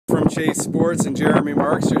Chase Sports and Jeremy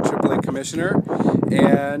Marks, your AAA commissioner,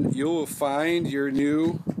 and you'll find your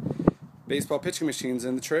new baseball pitching machines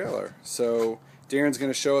in the trailer. So Darren's going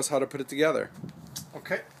to show us how to put it together.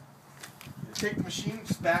 Okay. You take the machine,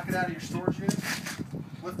 just back it out of your storage unit,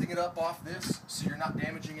 lifting it up off this so you're not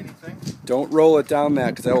damaging anything. Don't roll it down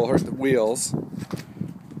that because that will hurt the wheels.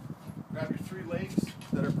 Grab your 3 legs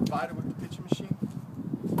that are provided with the pitching machine.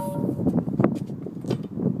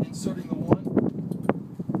 Inserting the one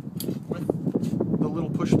with the little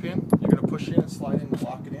push pin. You're going to push in and slide in and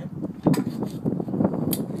lock it in.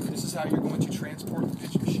 This is how you're going to transport the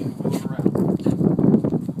pitching machine wheels around.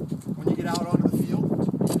 When you get out onto the field,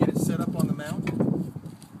 you get it set up on the mound.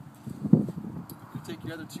 You take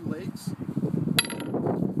your other 2 legs,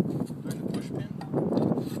 turn the push pin,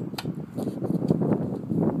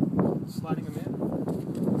 sliding them in.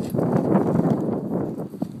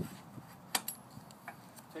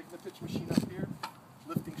 Taking the pitch machine up here,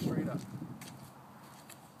 lifting straight up.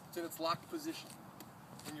 It's in its locked position.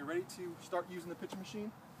 When you're ready to start using the pitch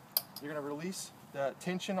machine, you're going to release the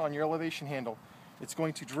tension on your elevation handle. It's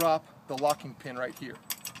going to drop the locking pin right here.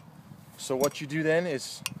 So what you do then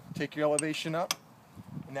is take your elevation up,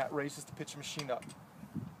 and that raises the pitch machine up.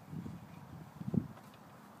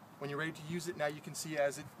 When you're ready to use it, now you can see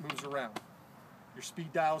as it moves around. Your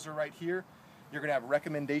speed dials are right here. You're going to have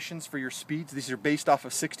recommendations for your speeds. These are based off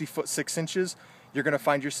of 60 foot 6 inches. You're going to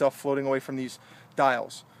find yourself floating away from these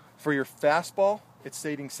dials. For your fastball, it's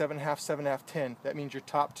stating 7.5, 7.5, 10. That means your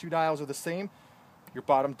top 2 dials are the same. Your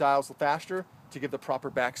bottom dials faster to give the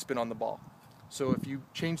proper backspin on the ball. So if you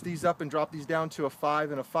change these up and drop these down to a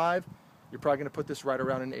 5 and a 5, you're probably going to put this right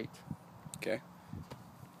around an 8. Okay.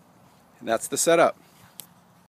 And that's the setup.